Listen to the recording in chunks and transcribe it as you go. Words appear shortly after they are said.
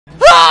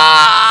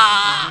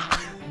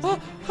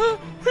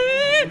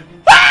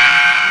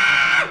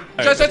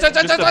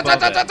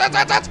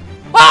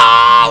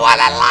Oh, what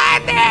a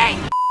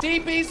landing!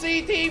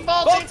 TPCT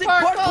Baltic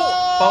Parkour!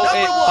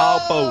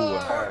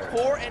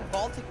 Parkour and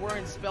Baltic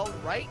weren't spelled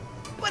right,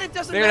 but it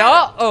doesn't They're matter.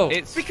 not? Oh,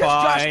 it's because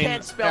fine. Josh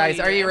can't spell guys,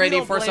 either, are you and we ready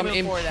don't for blame some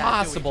him for that,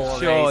 impossible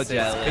do we? races?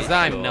 Jelly, Because sure.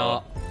 I'm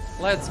not.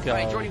 Let's go. All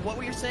right, Jordy, what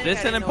were you saying? This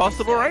I an didn't know what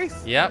you impossible said.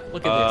 race? Yep,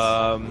 look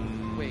at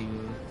Wait.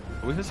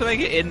 Are we supposed to make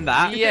it in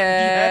that? this.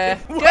 Yeah.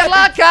 What? Good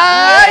luck,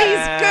 guys!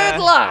 Yeah.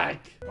 Good luck!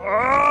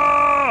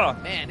 Ah!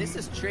 Man, this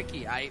is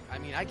tricky. I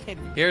mean, I can't.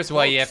 Even Here's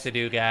what you have to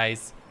do,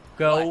 guys.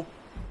 Go What?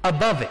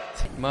 above it.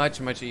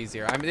 Much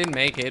easier. I didn't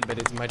make it, but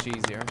it's much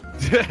easier.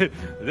 I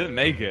didn't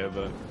make it,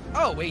 but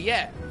Oh wait,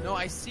 yeah. No,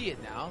 I see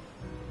it now.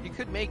 You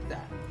could make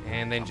that.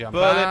 And then jump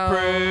out.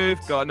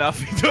 bulletproof. Got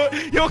nothing.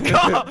 Your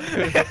car.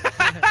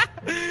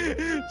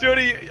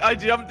 Jordy, I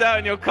jumped out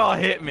and your car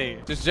hit me.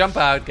 Just jump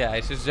out,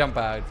 guys. Just jump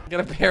out. Get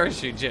a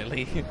parachute,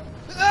 Jelly.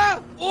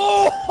 Ah!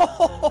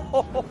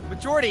 Oh!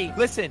 But Jordy,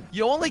 listen.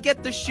 You only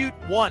get to shoot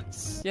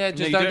once. Yeah, No,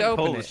 just you don't don't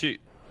open pull it. the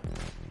chute.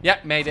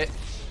 Yep, made it.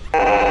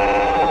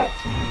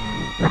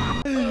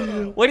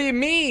 What do you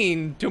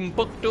mean?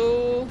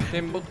 Timbuktu?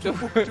 Timbuktu?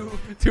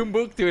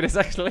 Timbuktu is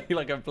actually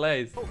like a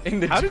place. In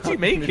the How did you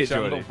make in the it,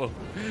 Jordy? jungle.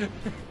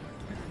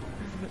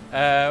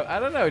 I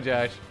don't know,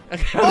 Josh.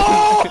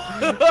 Oh!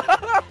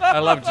 I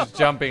love just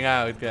jumping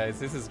out, guys.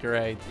 This is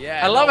great.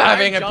 Yeah, I love no,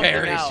 having I'm a jumping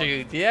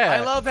parachute. Yeah.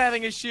 I love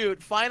having a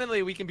shoot.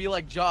 Finally, we can be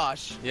like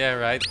Josh. Yeah,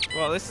 right.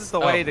 Well, this is the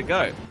way to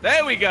go.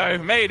 There we go.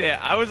 Made it.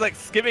 I was like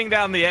skimming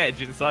down the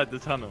edge inside the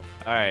tunnel.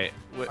 All right.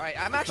 All right,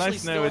 I'm It's actually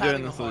nice to know still we're doing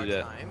having a this hard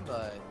legit. time,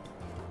 but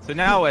So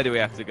now where do we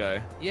have to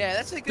go? yeah,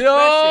 that's a good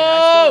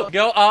No! question.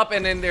 Go up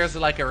and then there's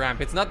like a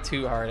ramp. It's not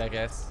too hard, I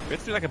guess. We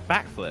have to do like a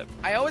backflip.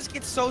 I always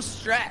get so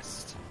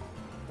stressed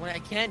when I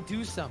can't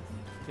do something.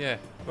 Yeah.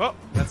 Well,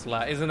 That's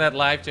live. Isn't that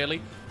live,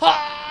 Jelly?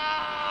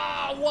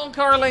 Ah! 1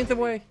 car length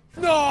away.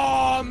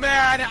 No,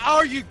 man,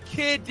 are you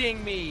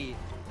kidding me?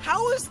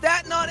 How is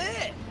that not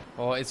it?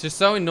 Oh, it's just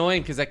so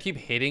annoying because I keep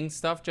hitting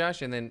stuff,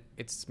 Josh, and then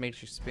it just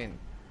makes you spin.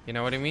 You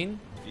know what I mean?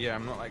 yeah,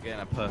 I'm not like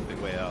getting a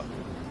perfect way up.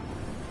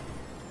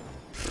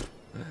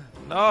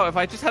 No, if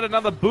I just had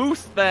another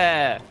boost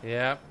there.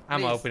 Yeah.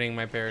 I'm Please. opening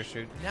my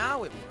parachute.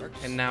 Now it works.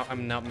 And now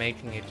I'm not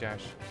making it,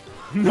 Josh.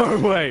 No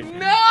way.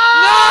 No!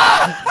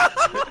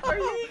 Are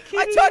you kidding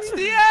I touched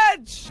me? the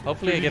edge.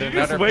 Hopefully I get You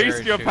another just waste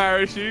parachute. your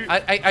parachute.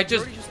 I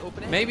just... Jordy, just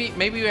open it. Maybe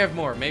we have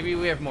more. Maybe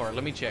we have more.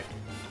 Let me check.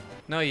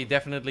 No, you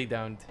definitely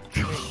don't.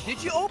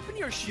 Did you open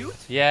your chute?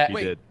 Yeah. You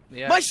did.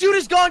 Yeah. My chute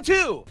is gone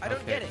too. I don't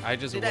Okay, get it. I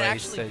just Did I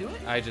actually wasted. do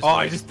it? I just. Oh, I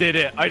wasted. just did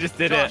it. I just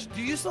did Josh, it.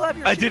 do you still have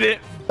your I chute? did it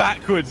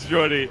backwards,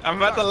 Jordy. I'm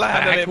about to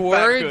land on it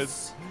backwards.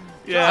 Backwards.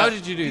 Yeah. How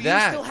did you do You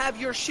that? still have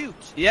your chute.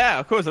 Yeah,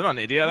 of course. I'm not an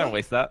idiot. I don't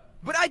waste that.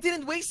 But I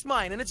didn't waste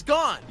mine and it's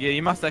gone. Yeah,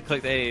 you must have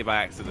clicked A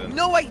by accident.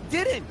 No, I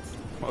didn't.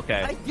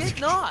 Okay. I did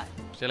not.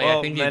 Jelly, Well,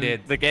 I think you then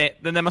did. The game.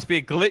 Then there must be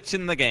a glitch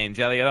in the game,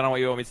 Jelly. I don't know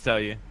what you want me to tell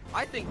you.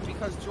 I think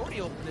because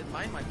Jordy opened it,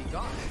 mine might be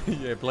gone.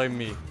 Yeah, blame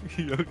me.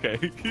 Okay.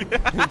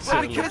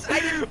 Well, because I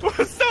didn't.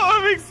 What's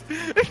that?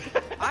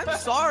 I'm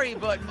sorry,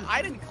 but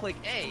I didn't click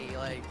A.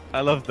 Like,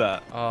 I love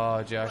that.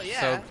 Oh, Josh, well,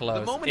 yeah, so the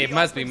close. moment It he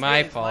must be opens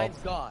my his, fault. mine's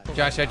gone.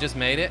 Josh, I just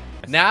made it.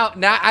 Now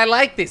I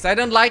like this. I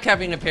don't like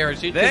having a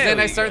parachute because There then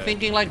I we start go.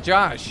 thinking like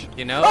Josh.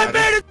 You know? I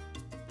made it.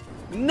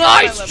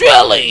 Nice,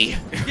 Jelly.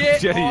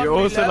 Get Jelly, on you're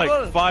the also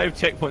level. like 5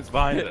 checkpoints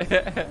behind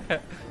us.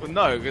 Well,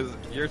 no, because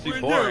you're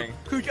too boring.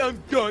 Cause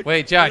I'm done.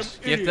 Wait, Josh,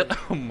 I'm you have idiot. to.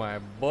 Oh my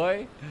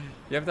boy,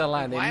 you have to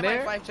land Why in am I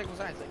there. 5 checkpoints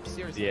behind? Like,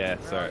 seriously. Yeah, where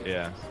are sorry, you?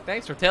 yeah.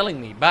 Thanks for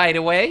telling me. By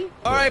the way.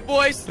 All right,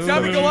 boys, it's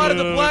time to go out of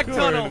the black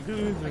tunnel. I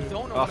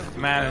don't know. Oh what to do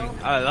man,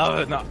 now. I love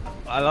it. No,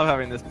 I love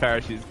having this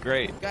parachute. It's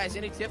great. Guys,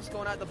 any tips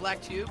going out the black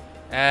tube?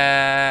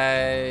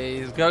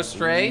 Go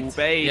straight. Ooh,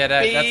 baby, Yeah,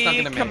 that's not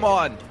gonna make come it.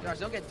 on. Josh,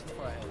 don't get too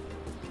far ahead.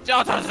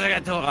 Don't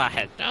get too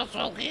ahead.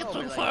 Don't get Oh, too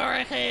really? far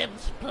ahead,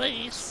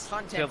 please.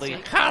 Content. Jelly.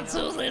 sake, Can't you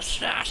know. do this,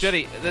 Josh.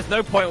 Jelly, there's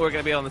no point we're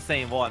gonna be on the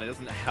same one. It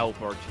doesn't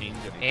help or change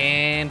anything.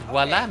 And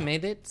voila,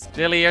 made it.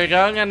 Jelly, you're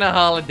going on a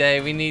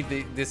holiday. We need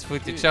this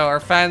footage so our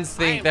fans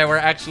think am- that we're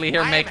actually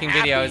here I am making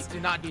happy videos. to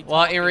not be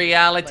While in talking,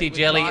 reality, like, with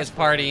Jelly Josh is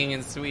for a minute. partying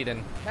in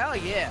Sweden. Hell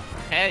yeah.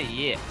 Hey,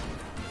 yeah.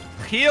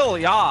 Heel,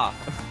 yeah.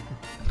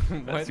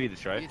 What? That's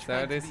Swedish, Are you right? Is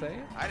that what trying they to say?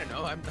 be- I don't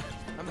know. I'm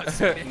not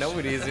Swedish.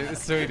 Nobody is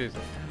Swedish.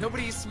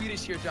 Nobody is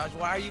Swedish here, Josh.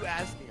 Why are you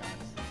asking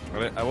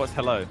us? What's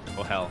hello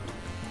or hell?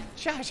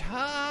 Josh, Can't say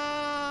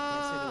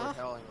the word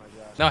hell anymore,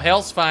 Josh. No,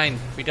 hell's fine.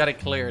 We got it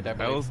cleared, I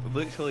believe. Hell's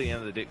literally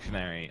in the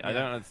dictionary. I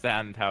don't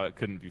understand how it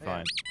couldn't be Man,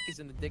 fine. is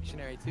in the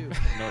dictionary too.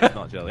 No, it's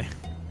not, Jelly.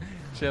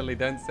 Jelly,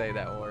 don't say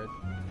that word.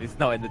 It's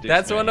not in the dictionary.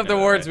 That's one of the you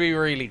know, words right? we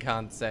really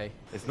can't say.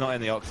 It's not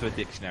in the Oxford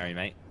Dictionary,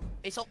 mate.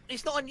 It's not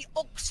in the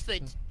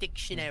Oxford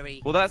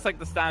Dictionary. Well, that's like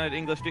the standard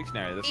English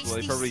dictionary. That's It's what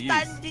they the probably use.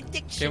 standard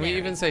dictionary. Can we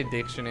even say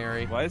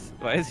dictionary? Why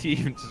is he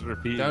even just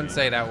repeating? Don't it?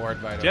 say that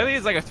word, by the way. Jelly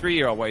is like a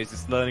 3-year-old where he's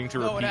just learning to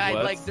No, repeat and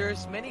words. like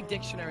there's many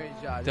dictionaries,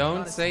 Josh. It's Don't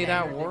not a say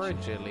that standard word,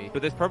 dictionary. Jelly.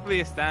 But there's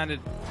probably a standard.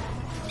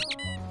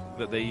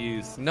 that they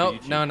use. No, for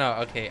YouTube. no.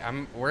 Okay,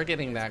 we're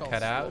getting that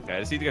cut out. Okay, I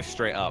just need to go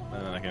straight up,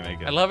 and then I can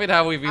make it. I love it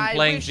how we've been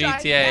playing wish I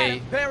had GTA a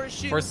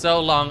parachute. for so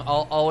long,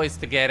 always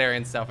together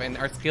and stuff, and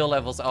our skill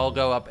levels all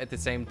go up at the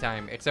same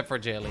time, except for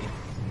Jelly.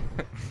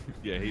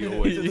 Yeah, he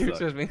always You've sucks.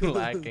 just been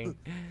lacking.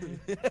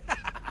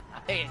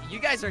 Hey, you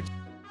guys are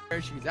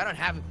parachutes. I don't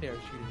have a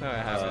parachute. No, I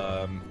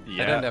haven't.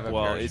 Yeah, I don't have a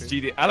well, parachute. it's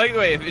GD. I like the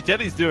way if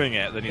Jelly's doing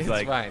it, then he's It's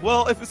like, fine.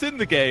 well, if it's in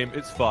the game,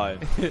 it's fine.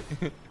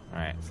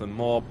 Alright, some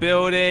more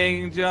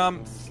building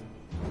jumps.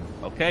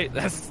 Okay,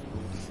 that's...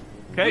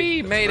 Okay,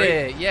 We that's made great.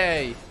 it!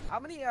 Yay! How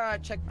many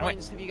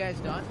checkpoints have you guys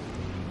done?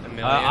 A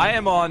million. I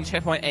am on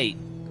checkpoint 8.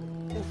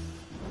 Oof.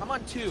 I'm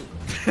on 2.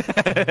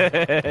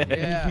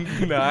 Yeah.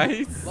 Yeah.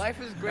 Nice.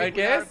 Life is I great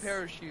without a guess.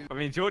 parachute. I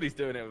mean, Jordy's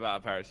doing it without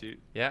a parachute.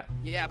 Yeah.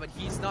 Yeah, but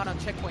he's not on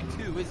checkpoint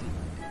 2, is he?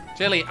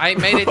 Jelly, I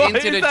made it Why into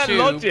is the that tube.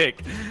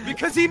 logic?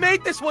 Because he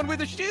made this one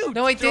with a chute.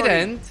 No, I Jordy.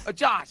 didn't.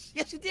 Josh.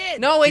 Yes, you did.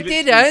 No, I He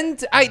literally-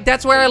 didn't.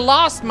 That's where I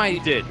lost my.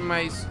 did.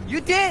 My.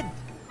 You did.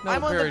 No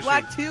I'm on the parachute.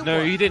 black tube. No,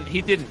 one. he didn't.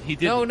 He didn't. He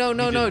didn't. No,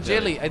 He didn't,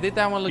 Jelly. I did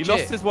that one He legit.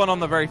 lost his one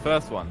on the very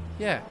first one.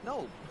 Yeah.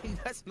 No,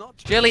 that's not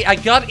true. Jelly, I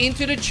got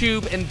into the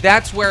tube, and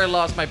that's where I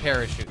lost my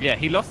parachute. Yeah,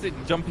 he lost it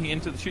jumping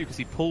into the tube because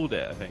he pulled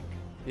it, I think.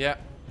 Yeah.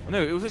 No,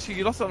 it was actually,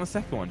 you lost it on the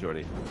second one,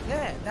 Jordy.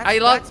 Yeah, that's, I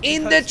lost that's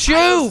in the because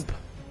I was- tube.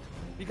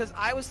 Because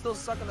I was still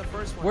stuck on the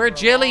first one. Where for a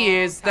Jelly long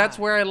is, that's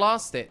time. where I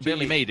lost it. But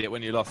Jelly. you made it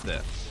when you lost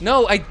it.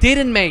 No, I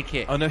didn't make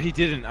it. Oh, no, he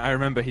didn't. I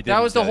remember he didn't.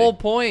 That was the Jelly. whole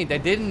point. I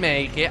didn't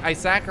make it. I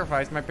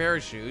sacrificed my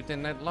parachute,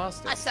 and I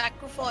lost I it.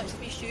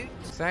 sacrificed me shoot.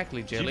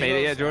 Exactly, Did you Jelly. made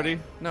it yet, Jordy?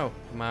 No.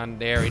 Come on,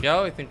 there we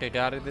go. I think I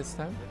got it this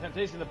time. The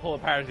temptation to pull a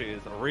parachute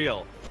is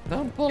real.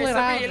 Don't pull It's it a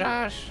out, real-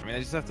 Josh. I mean, I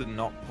just have to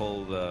not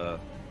pull the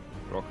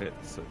rocket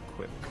so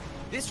quick.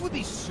 This would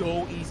be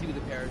so easy with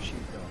a parachute,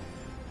 though.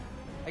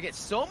 I get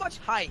so much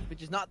height,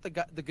 which is not the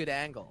good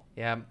angle.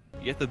 Yeah,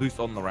 You have to boost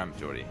on the ramp,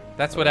 Jordy.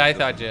 that's what I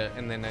thought,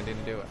 and then I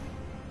didn't do it.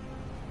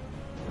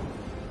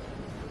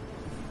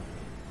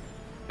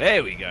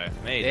 There we go.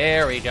 Made it.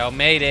 There we go.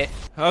 Made it.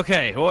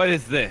 Okay, what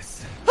is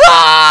this?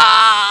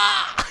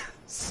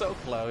 So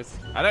close.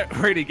 I don't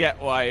really get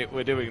why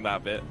we're doing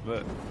that bit,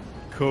 but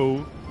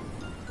cool.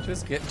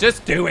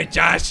 Just do it,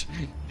 Josh.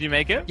 Did you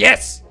make it?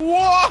 Yes.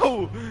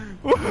 Whoa!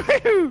 Woo!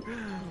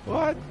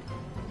 What?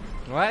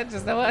 What?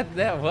 Just what?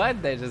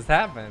 What? That just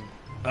happened.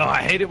 Oh,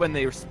 I hate it when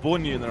they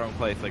spawn you in the wrong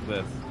place like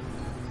this.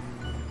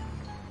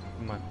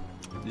 Come on.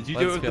 Did you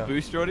do Let's it with go. the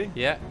boost, Jordy?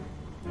 Yeah.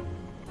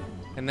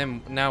 And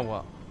then now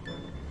what?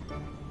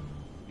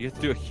 You have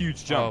to do a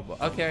huge jump.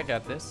 Oh, okay, I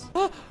got this.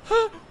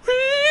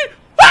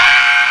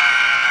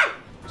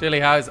 Jelly,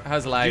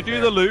 how's life? Did you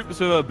do there? the loops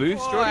with a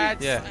boost, Oh, Jordy?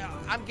 that's- Yeah.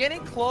 I'm getting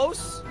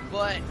close,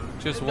 but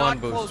Just not one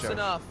boost, close Josh.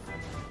 enough.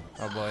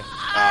 Oh boy.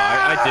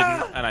 I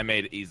didn't, and I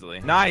made it easily.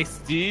 Nice,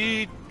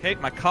 dude. Okay,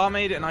 my car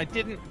made it, and I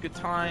didn't. Good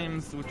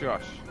times with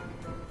Josh.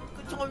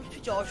 Good times for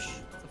Josh.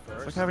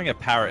 It's like having a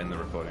parrot in the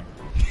recording.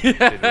 They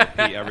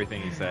repeat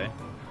everything you say.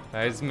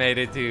 I just made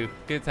it to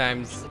good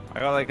times. I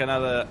got like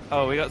another.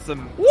 Oh, we got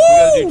some. We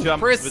gotta do Woo!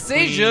 jumps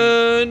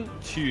Precision. between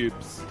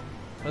tubes.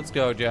 Let's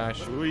go,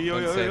 Josh. Oi,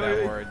 oi, Don't say oi, that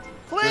oi. word.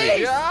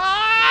 Please! Josh!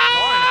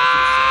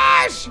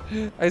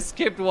 I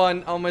skipped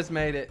one, almost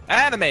made it.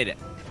 And I made it.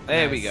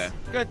 There we go. Nice.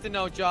 Good to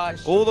know,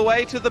 Josh. All the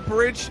way to the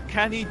bridge.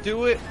 Can he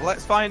do it?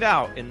 Let's find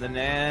out in the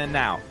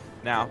now.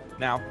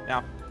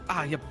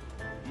 Ah, you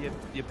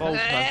bold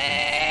person.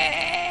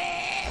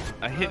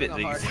 I hit it having a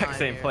the hard exact time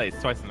same here. place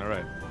twice in a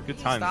row. Good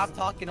times. Stop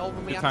talking over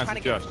me. Good I'm times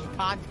trying to with get Josh. some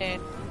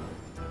content.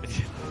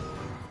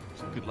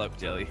 Good luck,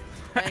 Jelly.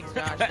 Thanks,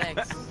 Josh.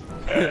 Thanks.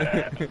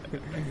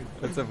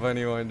 That's a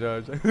funny one,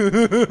 Josh.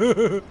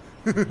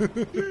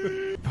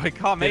 I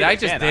can't make Did it. I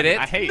just again. did it?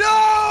 I hate.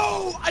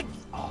 No!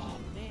 Oh,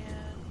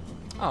 man.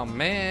 Oh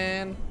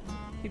man,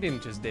 he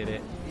didn't just did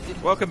it.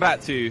 Welcome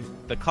back to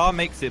The Car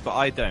Makes It, but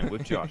I Don't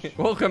with Josh.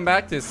 Welcome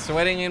back to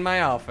sweating in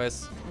my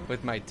office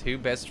with my two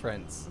best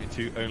friends. Your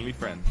two only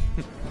friends.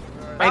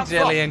 Hi,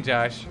 Jelly and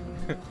Josh.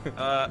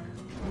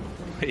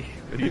 Wait,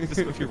 are you just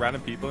a few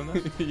random people in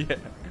there? Yeah.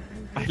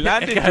 I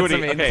landed, got Jordy.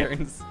 some Okay,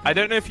 interns. I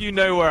don't know if you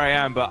know where I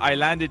am, but I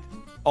landed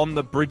on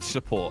the bridge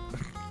support.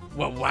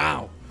 Well,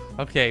 wow.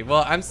 Okay,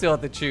 well, I'm still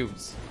at the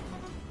tubes.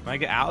 Can I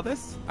get out of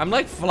this? I'm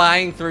like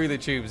flying through the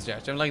tubes,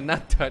 Josh. I'm like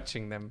not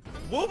touching them.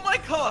 Will my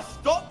car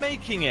stop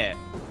making it?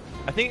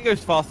 I think it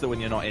goes faster when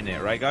you're not in it,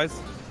 right, guys?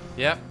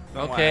 Yep.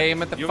 Don't Okay, worry.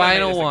 I'm at the You're gonna make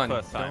final this the one.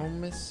 first time. Don't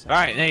miss. All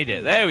right, made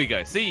it. There we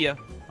go. See ya.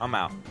 I'm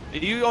out. Are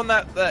you on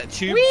that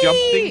tube Whee! jump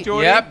thing,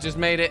 Jordy? Yep, just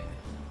made it.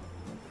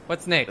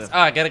 What's next? Oh,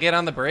 I gotta get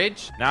on the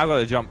bridge. Now I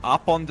gotta jump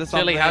up onto something.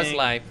 Jelly, how's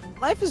life?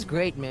 Life is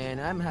great, man.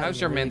 I'm having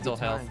How's your a really mental good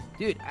time. health?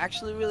 Dude,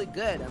 actually really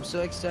good. I'm so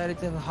excited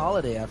to have a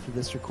holiday after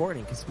this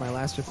recording because it's my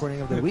last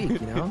recording of the week, you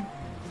know?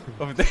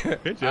 I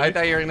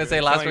thought you were gonna say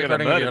last Sound like you're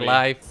recording gonna of your murder me.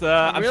 life. So,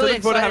 I'm really so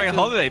looking forward to having a excited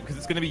to- holiday because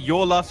it's gonna be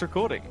your last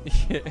recording.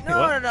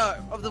 No,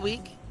 of the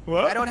week.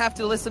 What? I don't have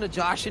to listen to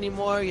Josh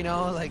anymore, you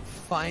know, like,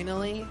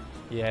 finally.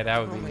 Yeah, that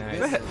would Oh be my nice.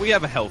 goodness. We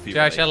have a healthy. Josh,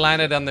 I relationship.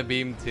 landed on the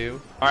beam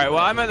too. All right,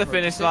 well, I'm at the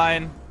finish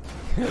line.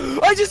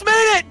 I just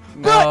made it!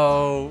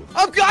 No,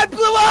 I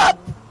blew up!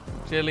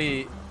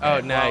 Jelly, Oh,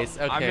 well, nice.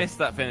 I Okay. missed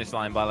that finish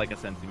line by like a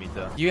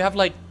centimeter. You have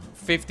like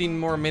 15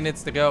 more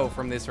minutes to go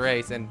from this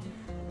race, and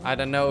I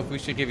don't know if we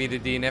should give you the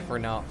DNF or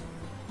not.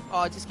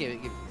 Oh, just give it.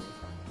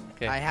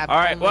 Okay. I have. All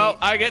right, only- well,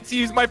 I get to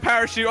use my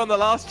parachute on the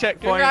last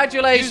checkpoint.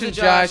 Congratulations, Use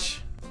it,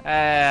 Josh.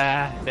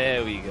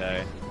 There we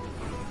go.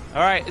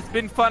 All right, it's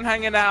been fun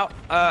hanging out.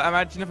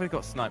 Imagine if I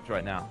got sniped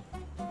right now.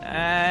 Josh,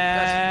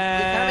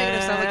 you're kind of making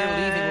it sound like you're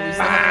leaving, but we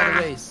still have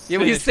another race. Yeah,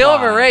 we Finish still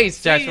have a line.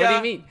 race, Josh. See What do ya.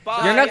 you mean?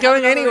 Bye. You're not We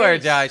going have another anywhere,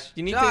 race. Josh.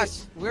 You need Josh,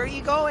 where are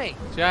you going?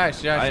 to.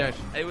 Josh.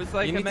 It was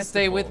like You a need to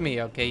stay with metaphor.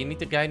 me, okay? You need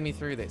to guide me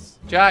through this.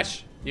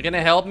 Josh, you're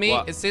gonna help me?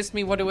 What? Assist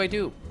me? What do I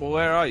do? Well,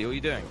 where are you? What are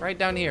you doing? Right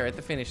down here at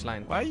the finish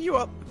line. Why are you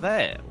up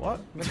there? What?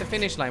 I'm at the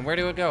finish line. Where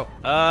do I go?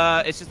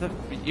 It's just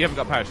you haven't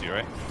got parachute,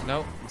 right?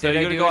 No. So Did I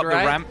you gotta do go it up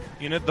right? the ramp.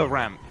 You know the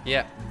ramp.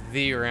 Yeah,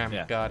 the ramp.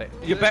 Yeah. Got it.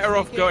 You're Good, better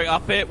off take it. going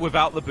up it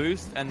without the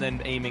boost and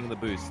then aiming the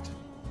boost.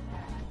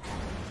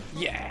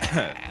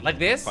 Yeah. Like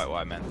this? Quite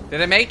what I meant.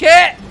 Did I make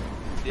it?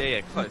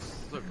 Yeah, close.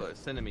 So close.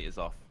 Centimeters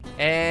off.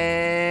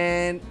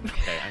 And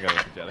Okay, I'm going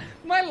with the jelly.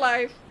 my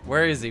life.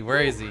 Where is he?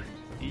 Where is he?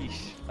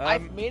 Yeesh.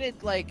 I've made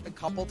it like a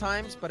couple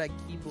times, but I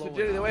keep So blowing.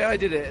 Jelly, the way I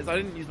did it is I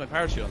didn't use my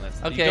parachute on this.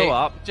 Okay. You go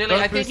up. Jilly, don't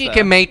I think boost you there.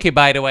 can make it,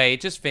 by the way.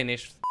 It just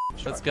finished.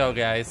 Let's go,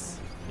 guys.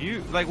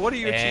 You like what do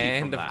you achieve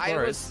And from the- that? I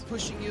course. was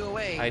pushing you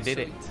away. I did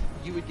so it.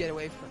 You would get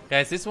away from.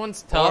 Guys, this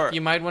one's tough. Or-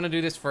 You might want to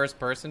do this first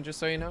person, just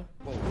so you know.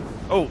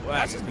 Oh, I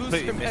That's just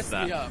completely booster missed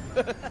messed me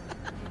that. up.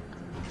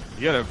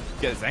 You gotta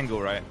get this angle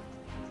right.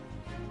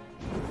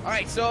 All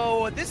right,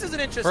 so this is an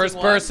interesting First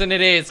one. person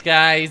it is,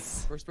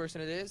 guys. First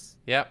person it is.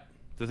 Yep.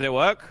 Does it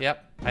work?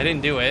 Yep. I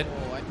didn't do it.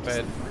 Oh, I missed But-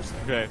 the first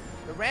one. Okay.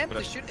 The ramp,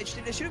 But it should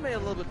have made it a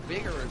little bit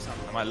bigger or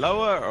something. Am I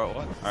lower or what?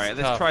 All right,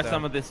 let's tough, try though.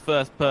 some of this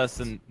first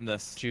personness. No, I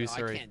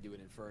Juicery. can't do it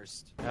in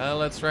first.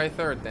 Let's try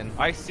third then.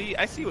 I see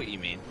what you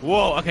mean.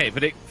 Whoa, okay,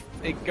 but it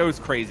goes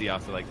crazy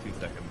after like 2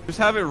 seconds. Just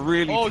have it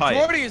really Oh, tight.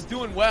 Jordy is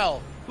doing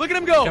well. Look at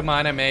him go. Come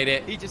on, I made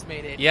it. He just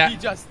made it. Yeah. He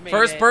just made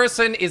First it.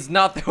 person is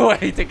not the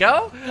way to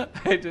go.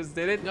 I just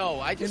did it.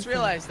 No, I just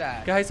realized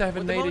that. Guys, I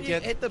haven't But the made moment it you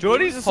yet. hit the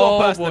Jordy's the boost- sort Oh,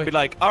 of person boy. to be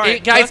like, all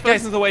right, Guys, first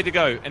person's guys. the way to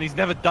go, and he's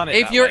never done it.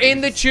 If that you're way.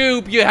 in the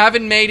tube, you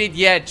haven't made it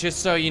yet, just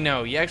so you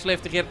know. You actually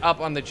have to get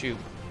up on the tube.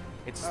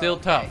 It's still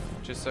okay. tough,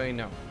 just so you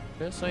know.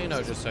 Just so you know,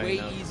 This just is so way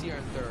you know. easier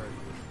in third.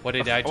 What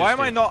did I just Why am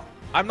do? I not?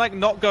 I'm like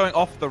not going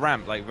off the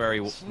ramp like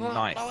very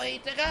nice. The way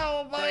to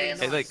go,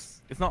 boys. It's like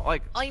it's not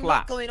like I'm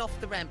flat. not going off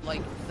the ramp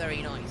like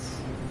very nice.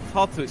 It's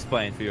hard to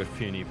explain for your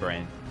puny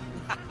brain.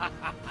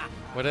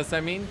 What does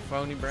that mean?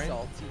 Phony brain?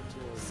 Salty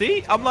Jordy.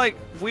 See, I'm like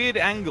weird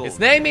angles. His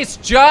name is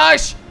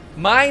Josh.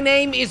 My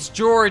name is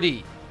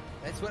Jordy.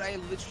 That's what I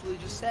literally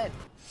just said.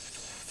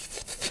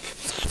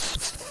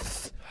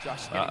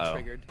 Josh is getting Uh-oh.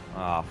 triggered.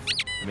 Ah,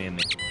 me and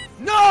me.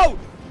 No!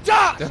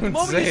 Josh! The Don't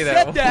moment say you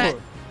that. said that,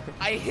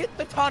 I hit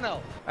the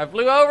tunnel. I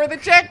flew over the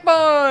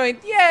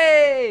checkpoint.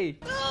 Yay!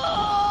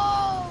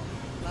 No!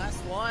 Last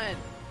one.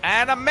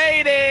 And I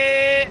made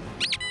it!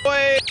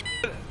 Wait!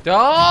 Come Don't!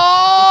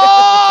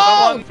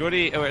 on,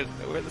 Jordy, we're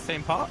at the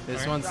same part?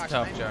 This Alright. one's Josh,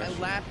 tough, I'm Josh.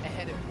 a lap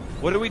ahead of you.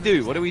 What do we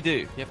do? What do we do?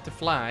 You have to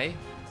fly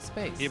to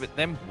space. Yeah, but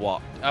then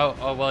what?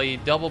 Oh, well, you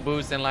double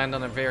boost and land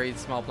on a very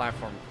small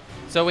platform.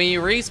 So when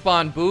you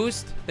respawn,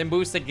 boost, then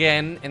boost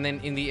again, and then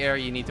in the air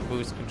you need to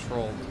boost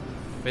controlled.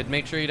 But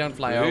make sure you don't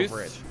fly Boost,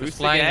 over it. 'Cause boost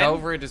flying again.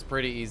 over it is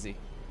pretty easy.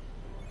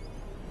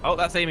 Oh,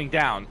 that's aiming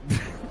down.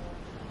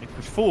 You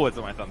push forwards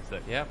on my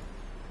thumbstick. Yep.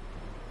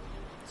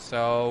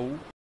 So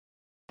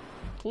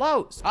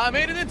close. I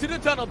made it into the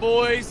tunnel,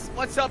 boys.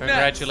 What's up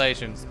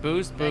Congratulations.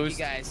 Boost, next? boost.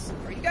 Thank you guys.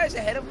 Are you guys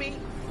ahead of me?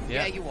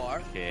 Yeah. you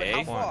are. Okay. But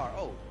how One, far?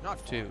 Oh, not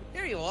far. 2,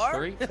 Here you are.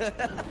 3. And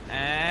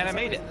I For some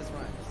made it. reason this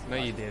rhymes. No,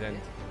 you didn't.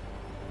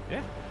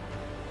 Yeah.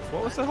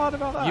 What was so hard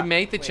about that? You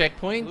made the Wait,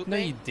 checkpoint? No,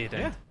 looping? you didn't.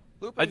 Yeah.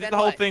 Looping, I did then the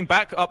whole what? thing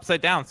back,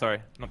 upside down. Sorry,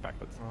 not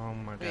backwards. Oh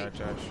my Wait. god,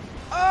 Josh.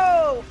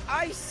 Oh,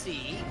 I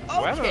see. Do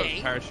I have a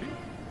Okay. parachute?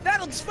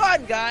 That looks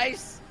fun,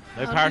 guys.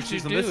 No How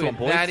parachutes did on you this do one, it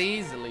boys. that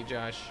easily,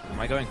 Josh? Am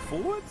I going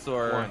forwards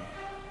or? 1,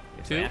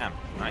 Yes, 2, I am.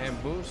 Nice.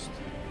 and boost.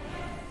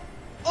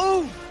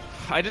 Oh,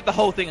 I did the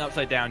whole thing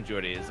upside down,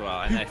 Jordy, as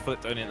well, and I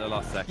flipped only in the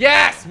last second.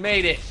 Yes,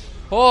 made it.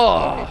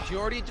 Oh. okay,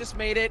 Jordy just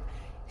made it.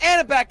 And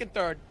I'm back in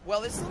third.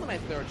 Well, this is only my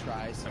third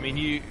try. So. I mean,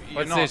 you're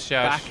What's not this,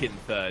 Josh? back in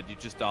third. You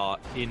just are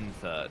in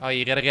third. Oh,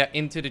 you gotta get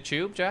into the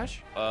tube,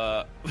 Josh?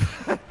 Uh,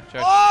 Josh.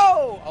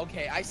 Oh,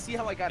 okay. I see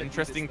how I got it.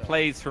 interesting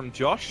plays from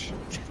Josh.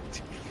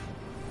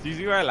 Do you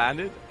see where I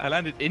landed? I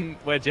landed in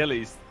where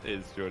Jelly's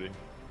is, Jordy.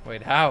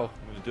 Wait, how?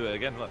 I'm gonna do it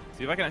again. Look,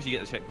 see if I can actually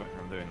get the checkpoint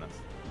from doing this.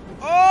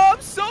 Oh, I'm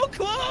so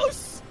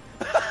close.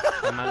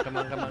 Come on, come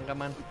on, come on,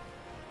 come on.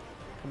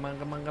 Come on,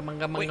 come on, come on,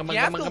 come on, Wait, come you on,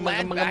 have come to on,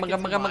 land come back on, come on,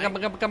 into come on, mine. come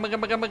on, come on, come on,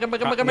 come on, come on, come on,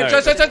 come on, No, come on.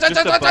 just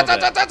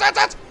above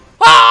it.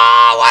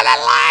 Oh, what a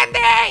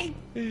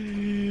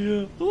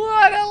landing!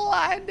 What a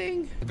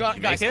landing! God,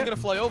 You guys, make I'm it? gonna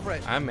fly over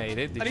it. I made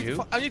it. I Did need,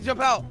 you? I need to jump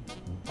out.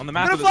 On the I'm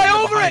map, gonna it looks fly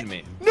like over behind it.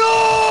 me.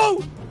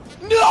 No!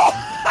 No!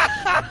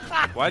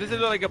 Why does it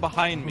look like a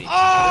behind me? Oh!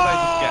 How did I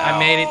just get I out?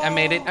 made it. I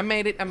made it. I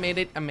made it. I made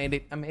it. I made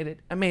it. I made it.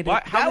 I made it.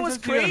 Why- how That did was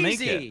this dude make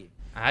it? crazy.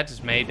 I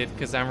just made it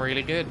because I'm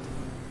really good.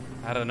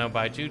 I don't know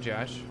about you,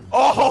 Josh.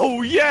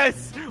 Oh,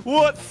 yes!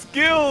 What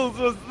skills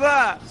was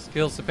that?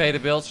 Skills to pay the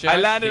bills, Josh. I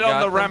landed You on got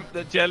the them? ramp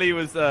that Jelly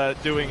was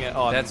doing it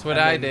on. That's what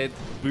and I then did.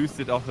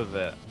 Boosted off of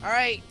it. All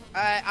right,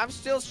 I'm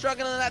still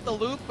struggling at the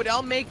loop, but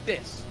I'll make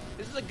this.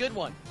 This is a good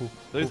one.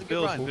 Those It's a good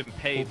bills run. have been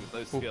paid with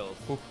those skills.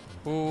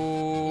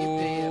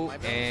 Ooh, my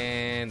bills.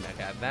 and I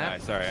got that.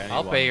 No, sorry, only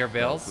I'll one pay your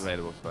bill's bills.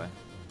 Available to play.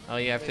 All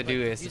you have to Wait,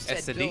 do but is you said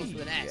S a bills D.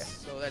 with an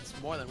S, so that's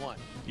more than one.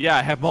 Yeah,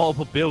 I have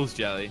multiple bills,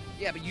 Jelly.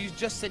 Yeah, but you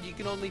just said you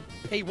can only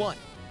pay one.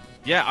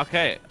 Yeah,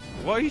 okay.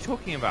 What are you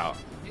talking about?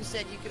 You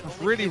said you can It's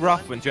only really pay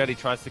rough one. when Jelly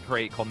tries to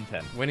create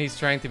content. When he's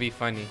trying to be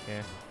funny,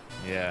 yeah.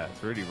 Yeah,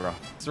 it's really rough.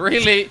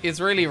 It's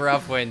really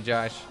rough when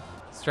Josh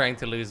is trying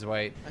to lose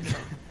weight. I know.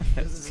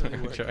 This doesn't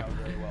really work Sorry, out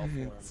very well for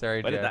him.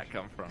 Sorry, Where did Josh. that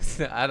come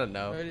from? I don't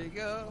know. Ready to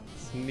go?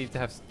 You need to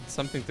have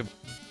something to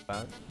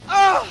about.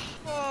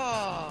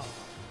 Oh!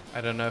 I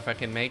don't know if I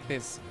can make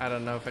this. I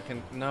don't know if I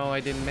can. No, I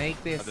didn't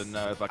make this. I don't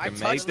know if I I can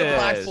make touched the this.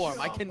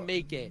 platform. I can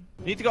make it.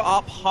 You need to go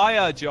up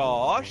higher,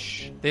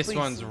 Josh. This Please.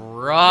 one's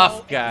rough,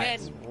 No,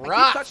 guys. again, I keep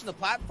Rough. touching the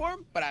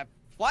platform, but I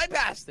fly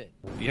past it.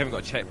 You haven't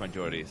got a checkpoint,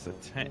 Jordy, so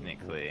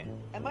technically...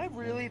 Am I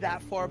really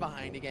that far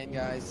behind again,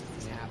 guys?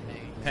 What's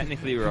happening?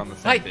 Technically, we're on the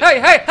Hey, same page. hey,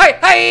 hey, hey,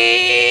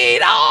 hey!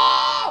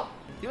 No!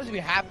 You must be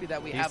happy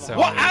that we He's have a so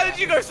What? many. How did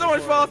you go so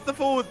much faster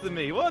forward than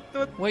me? What?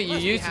 Wait, you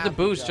Must be used the happy,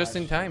 boost just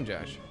Josh. in time,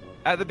 Josh.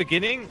 At the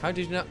beginning? How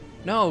did you not?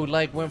 No,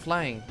 like when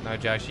flying. No,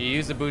 Josh, you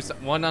used the boost.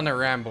 One on the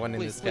ramp, one in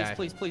the Please, sky.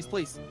 please, please,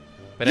 please, please.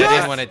 But I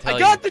didn't want to tell I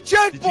you. got the Did you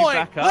checkpoint.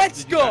 back up?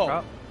 Let's Did you back go.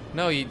 up?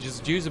 No, you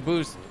just use a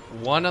boost.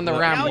 One on the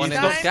Look, ramp, now one you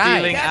in the stop sky.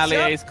 stealing Catch up.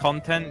 Allier's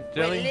content,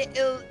 Jelly.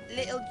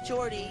 Little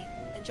Jordy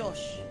and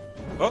Josh.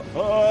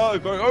 Oh,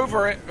 going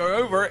over it, going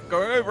over it,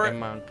 going over it.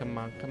 Come on, come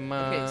on, come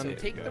on. Okay, so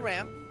take the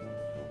ramp.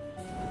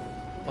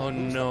 Oh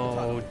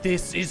no,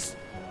 this is.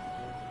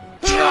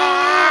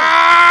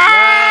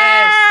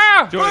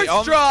 Jordy, First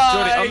on, try.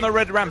 Jordy, on the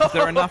red ramp, is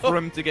there enough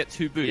room to get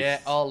 2 boosts? Yeah,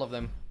 all of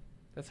them.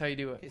 That's how you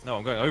do it. No,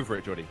 I'm going over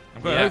it, Jordy.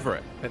 I'm going Yeah, over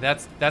it. But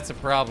that's a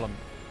problem.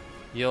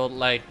 You'll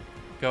like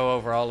go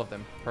over all of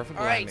them. Perfect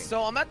All right, landing.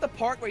 so I'm at the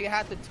part where you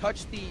have to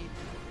touch the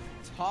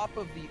top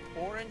of the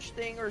orange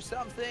thing or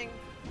something.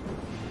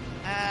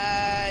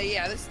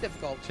 Yeah, this is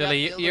difficult.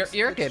 Chili, Yep, it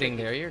you're looks getting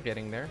tricky. there. You're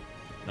getting there.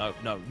 No,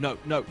 no, no,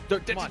 no.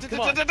 Don't- Come on, come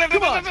on,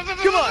 come on,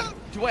 come on.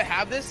 Do I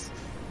have this?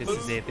 This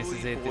is it. This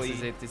is it. This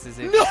is it. This is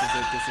it. No!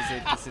 This is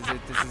it. This is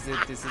it. This is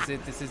it. This is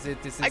it. This is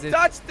it. This is I it.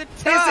 touched the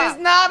top. This is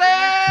not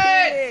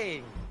it.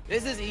 Kidding.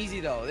 This is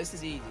easy though. This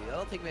is easy.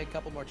 That'll take me a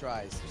couple more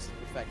tries just to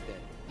perfect it.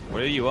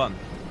 What are you on?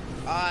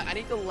 I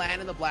need to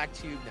land in the black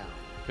tube now.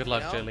 Good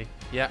luck, No? Jelly.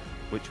 Yeah.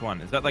 Which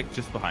one? Is that like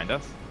just behind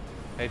us?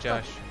 Hey,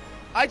 Josh.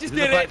 I just Is it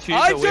the did black it. tube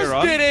I that we're just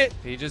on? did it.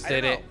 He just I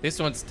did don't it. know. This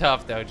one's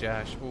tough though,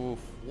 Josh. Oof.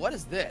 What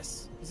is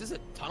this? Is this a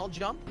tunnel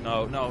jump?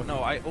 No, no, no.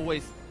 I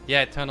always.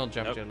 Yeah, tunnel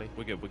jump, Nope. Jelly.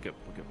 We're good. We're good.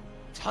 We're good.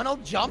 Tunnel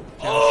jump?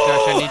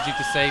 Josh, I need you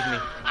to save me.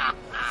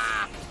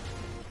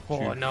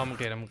 Oh, no, I'm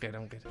good. I'm good.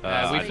 I'm good. we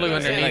I flew don't know,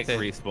 underneath like it.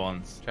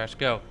 respawns. Josh,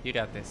 go. You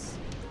got this.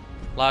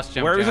 Last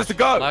jump. Where is Josh. this to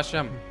go? Last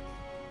jump.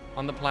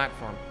 On the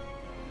platform.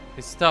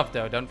 It's tough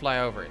though. Don't fly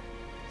over it.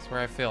 It's where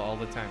I feel all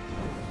the time.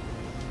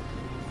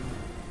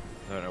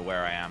 I don't know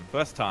where I am.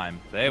 First time.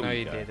 There No, we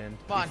you go. didn't.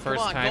 Come on, You first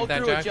come on, time go that,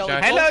 through it, Josh. Jelly.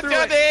 Josh. Go Hello, through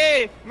it.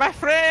 Jody, my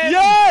friend.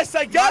 Yes,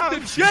 I got No.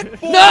 the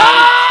checkpoint.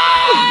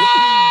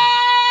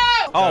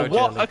 Oh, Go,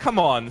 what? Jelly. Come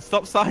on.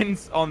 Stop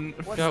signs on.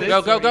 What's Go, this?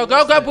 go, go, go,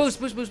 go, go!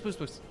 Boost, boost, boost, boost,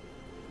 boost.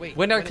 Wait,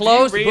 When they're it's-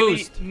 closed, You really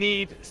boost.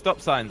 need stop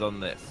signs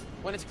on this.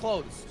 When it's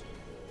closed.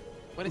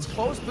 When it's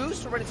closed,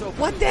 boost, or when it's open?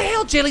 What the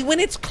hell, Jelly? When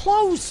it's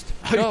closed.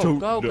 I Go, don't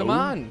go, come know.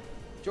 on.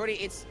 Jordy,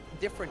 it's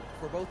different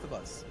for both of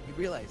us. You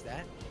realize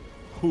that?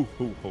 Ho,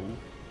 ho, ho.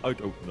 I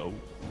don't know.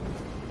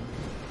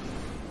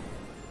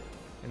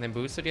 And then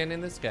boost again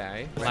in the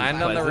sky. This Land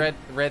is on the pleasant.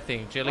 red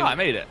thing, Jelly. Oh, I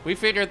made it. We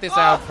figured this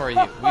out for you.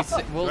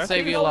 We'll Do I save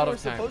think you a know lot we're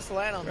of time. supposed to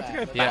land on We have that.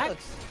 to go but back.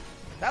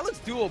 That looks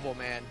doable,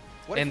 man.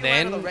 What if And you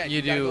land on then the red?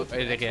 you gotta do go to the it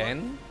next one?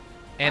 again.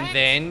 And What?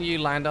 then you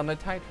land on the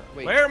tightrope.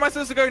 Wait, Where am I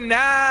supposed to go I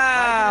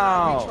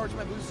now? recharged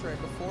my booster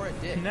right before it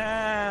did.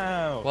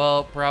 No.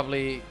 Well,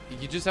 probably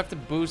you just have to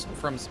boost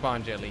from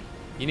spawn, Jelly.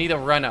 You need a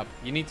run up.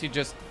 You need to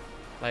just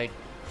like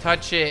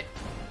touch it.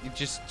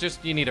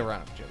 You need a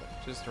run up, Jelly.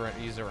 Just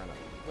use a run up.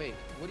 Wait,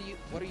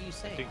 what are you I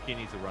saying? think he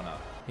needs to run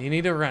up. You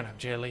need a run up,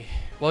 Jelly.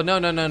 Well, no.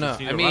 Just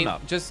need I a mean, run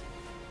up. just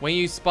when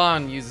you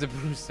spawn, use the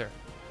booster.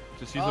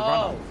 Just use the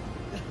run up.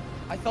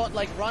 I thought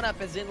like run up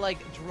as in like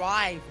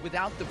drive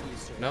without the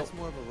booster. Nope. That's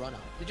more of a run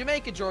up. Did you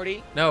make it,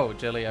 Jordy? No,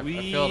 Jelly, I've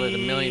filled it a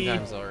million Wee.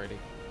 times already.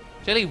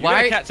 Jelly, You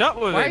why? gotta catch up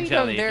with why him, are you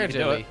Jelly. going there, You can do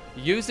Jelly?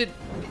 it. Use it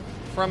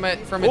from a Oh,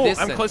 distance.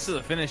 I'm close to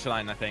the finish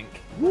line, I think.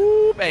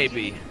 Woo,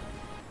 baby.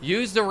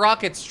 Use the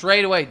rocket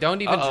straight away.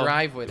 Don't even Uh-oh.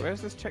 drive with it.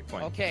 Where's this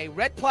checkpoint? Okay,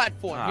 red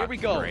platform. Ah, Here we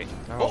go. great.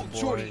 Oh, boy,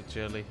 Jordy,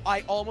 Jelly.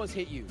 I almost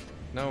hit you.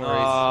 No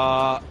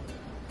worries.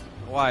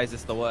 Why is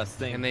this the worst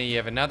thing? And then you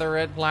have another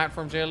red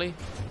platform, Jelly.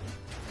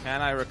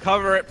 Can I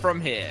recover it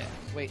from here?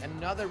 Wait,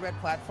 another red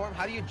platform?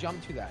 How do you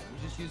jump to that?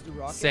 You just use the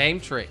rocket? Same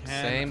trick.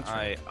 Can Same trick.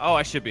 I? Oh,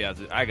 I should be able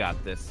to. I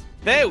got this.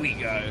 There we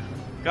go.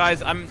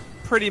 Guys, I'm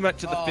pretty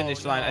much at the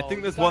finish line. I no.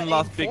 think there's You gotta one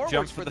last aim big forwards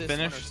jump for for the this one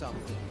or finish.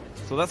 something.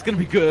 So that's gonna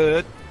be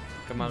good.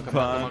 Come on, come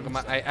on, come on, come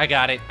on. I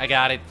got it. I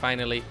got it,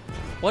 finally.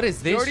 What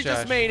is this, Jordy Josh?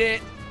 just made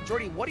it.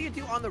 Jordy, what do you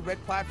do on the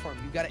red platform?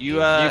 You gotta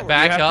You aim You forward.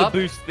 back have up? to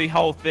boost the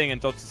whole thing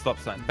and dodge the stop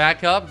sign.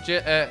 Back up.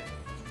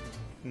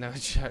 No,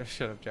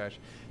 shut up, Josh.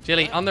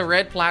 Jilly, on the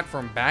red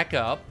platform, back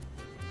up.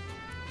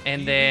 And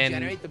Do you then...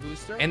 regenerate the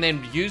booster? And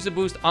then use the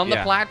boost on the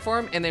Yeah.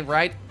 platform. And then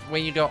right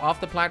when you go off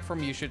the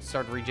platform, you should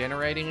start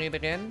regenerating it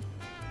again.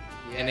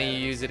 And then you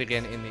use it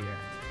again in the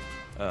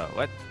air.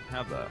 What?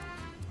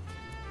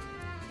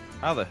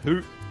 How the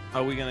hoot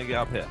are we gonna get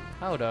up here?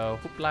 Howdo.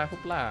 Hoopla,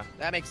 hoopla.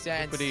 That makes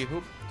sense. Hoopity,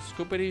 hoop.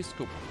 Scoopity,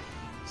 scoop.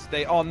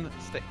 Stay on.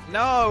 Stay.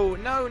 No,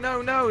 no,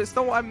 no, no. It's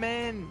not what I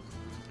meant.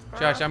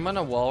 Josh, I'm on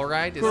a wall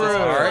ride. Is Bro. this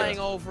Flying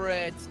hard? over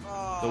it.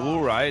 Oh, The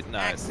wall ride? No.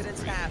 it's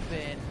Accidents sweet.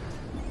 happen.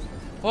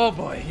 Oh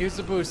boy, use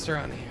the booster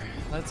on here.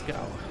 Let's go.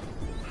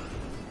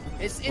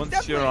 It's Once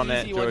definitely you're on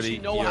easy it, once Jordy,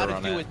 you know how you're to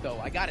on do it. it, though.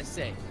 I gotta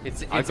say.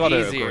 It's I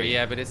gotta easier, agree.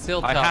 yeah, but it's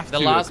still I tough. have The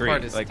to last agree,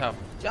 part is like- tough.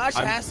 Josh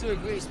I'm- has to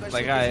agree,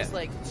 especially like, if he's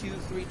like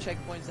 2-3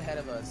 checkpoints ahead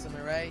of us. Am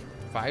I right?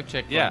 5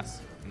 checkpoints. Yeah.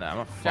 No, I'm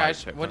a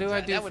Josh, five what do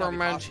I do That would not for be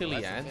Mount possible.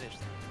 Chiliad? That's the finish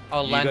line.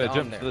 I'll You land gotta on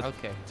jump there. to the,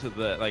 Okay, to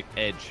the like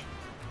edge.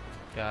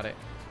 got it.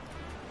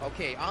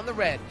 Okay, on the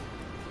red.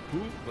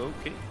 Ooh,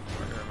 okay.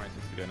 Where am I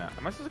supposed to go now?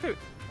 Am I supposed to go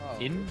Oh,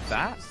 in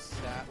that?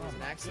 that was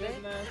an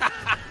accident.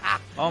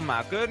 Oh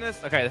my goodness.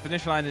 Okay, the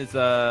finish line is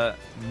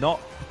not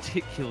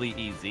particularly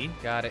easy.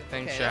 Got it.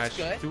 Thanks, Okay, Josh.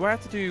 that's good. Do I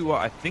have to do what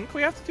I think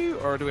we have to do,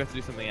 or do we have to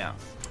do something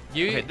else?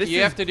 You Okay, this you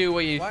is- have to do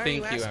what you Why are think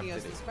you you have asking to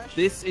us do. these questions?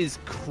 This is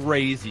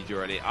crazy,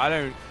 Jordy. I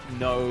don't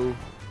know.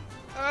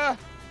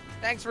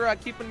 Thanks for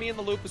keeping me in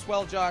the loop as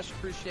well, Josh.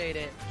 Appreciate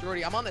it.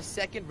 Jordy, I'm on the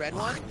second red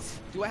one.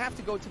 Do I have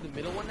to go to the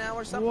middle one now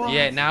or something? What?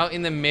 Yeah, now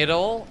in the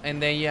middle,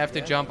 and then you have to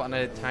Yeah. jump on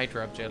a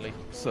tightrope, Jelly.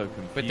 So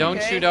confused. But don't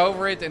Okay. shoot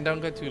over it and don't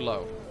go too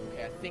low.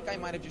 Okay, I think I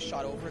might have just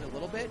shot over it a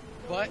little bit,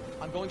 but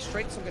I'm going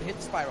straight, so I'm gonna hit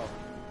the spiral.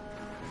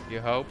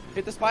 You hope.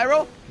 Hit the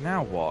spiral.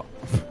 Now what?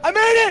 I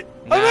made it!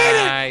 I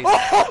made it!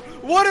 Nice. Oh,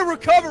 what a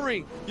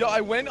recovery! Yo,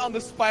 I went on the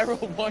spiral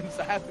once.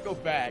 I have to go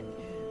back.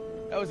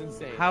 That was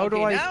insane. How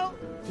do I now,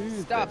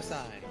 do stop this?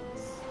 signs.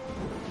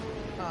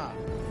 Huh.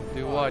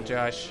 Do what,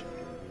 Josh?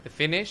 The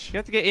finish? You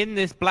have to get in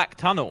this black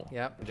tunnel.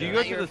 Yep. Do you Josh. go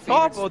Not to your the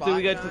top, favorite or do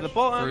we go spot, to the Josh?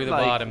 bottom? Through the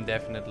Like- bottom,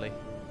 definitely.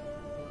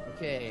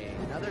 Okay,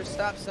 another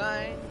stop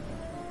sign.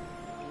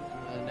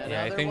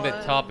 Yeah, I Another think the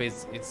one. top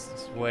is it's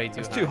way too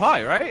It's high. too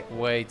high, right?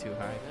 Way too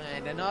high.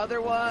 And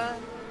another one.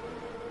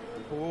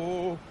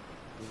 Oh.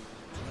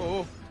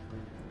 Oh.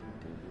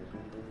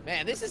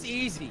 Man, this is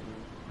easy.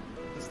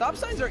 The stop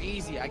signs are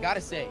easy, I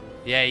gotta say.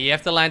 Yeah, you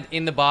have to land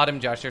in the bottom,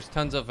 Josh. There's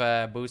tons of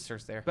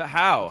boosters there. But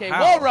how? Okay,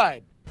 How? wall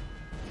ride.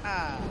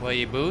 Ah. Well,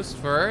 you boost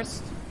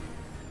first.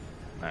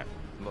 No,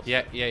 lost. Yeah,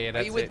 Are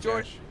that's you with it,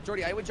 George? Josh.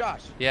 Jordy, are you with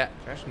Josh? Yeah,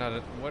 Josh,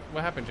 not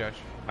what happened, Josh?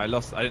 I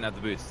lost. I didn't have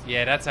the boost.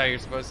 Yeah, that's how you're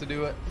supposed to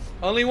do it.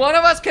 Only one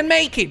of us can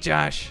make it,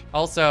 Josh.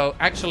 Also,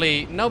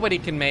 actually, nobody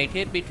can make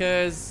it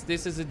because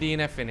this is a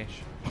DNF finish.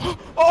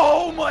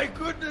 Oh my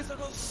goodness! I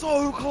got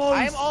so close.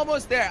 I'm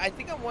almost there. I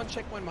think I'm one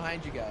checkpoint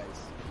behind you guys.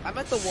 I'm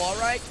at the wall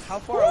ride. How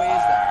far away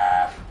is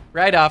that?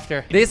 Right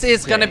after. This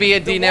is gonna be a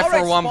The DNF wall for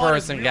ride one spawn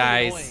is person, really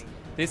guys. annoying.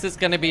 This is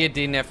gonna be a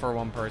DNF for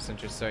one person,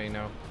 just so you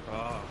know.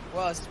 Oh.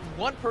 Well,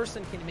 one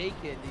person can make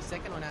it. The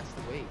second one has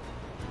to wait.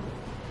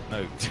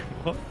 No.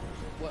 What?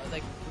 Well,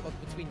 like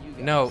between you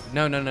guys.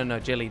 No,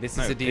 Jilly. This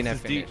is a DNF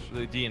finish.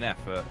 The DNF.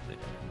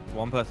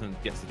 One person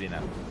gets the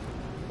DNF.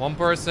 One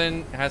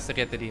person has to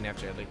get the DNF,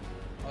 Jilly.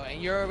 Oh,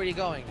 and you're already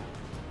going.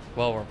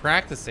 Well, we're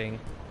practicing.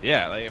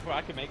 Yeah, like if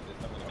I can make this,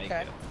 I'm gonna make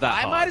Okay. it. That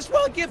I hard. might as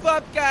well give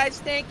up, guys.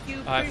 Thank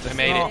you. I Appreciate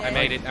made it. Oh, I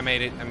made it. I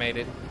made it. I made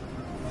it.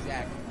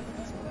 Exactly.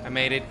 I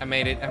made it. I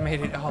made it. I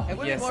made it. Oh, It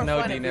would yes, be more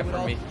no fun if we DNF would for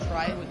all me.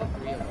 try it with the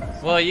three of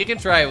us. Well, you can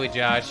try it with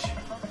Josh.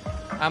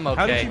 I'm okay.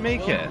 How did you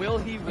make it? Will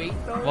he wait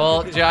though?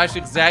 Well, Josh,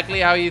 exactly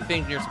how you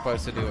think you're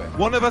supposed to do it.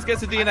 One of us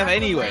gets a DNF I'm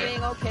anyway.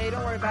 complaining. Okay,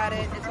 don't worry about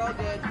it. It's all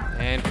good.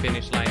 And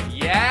finish line.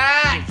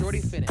 Yes!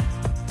 Jordy finished.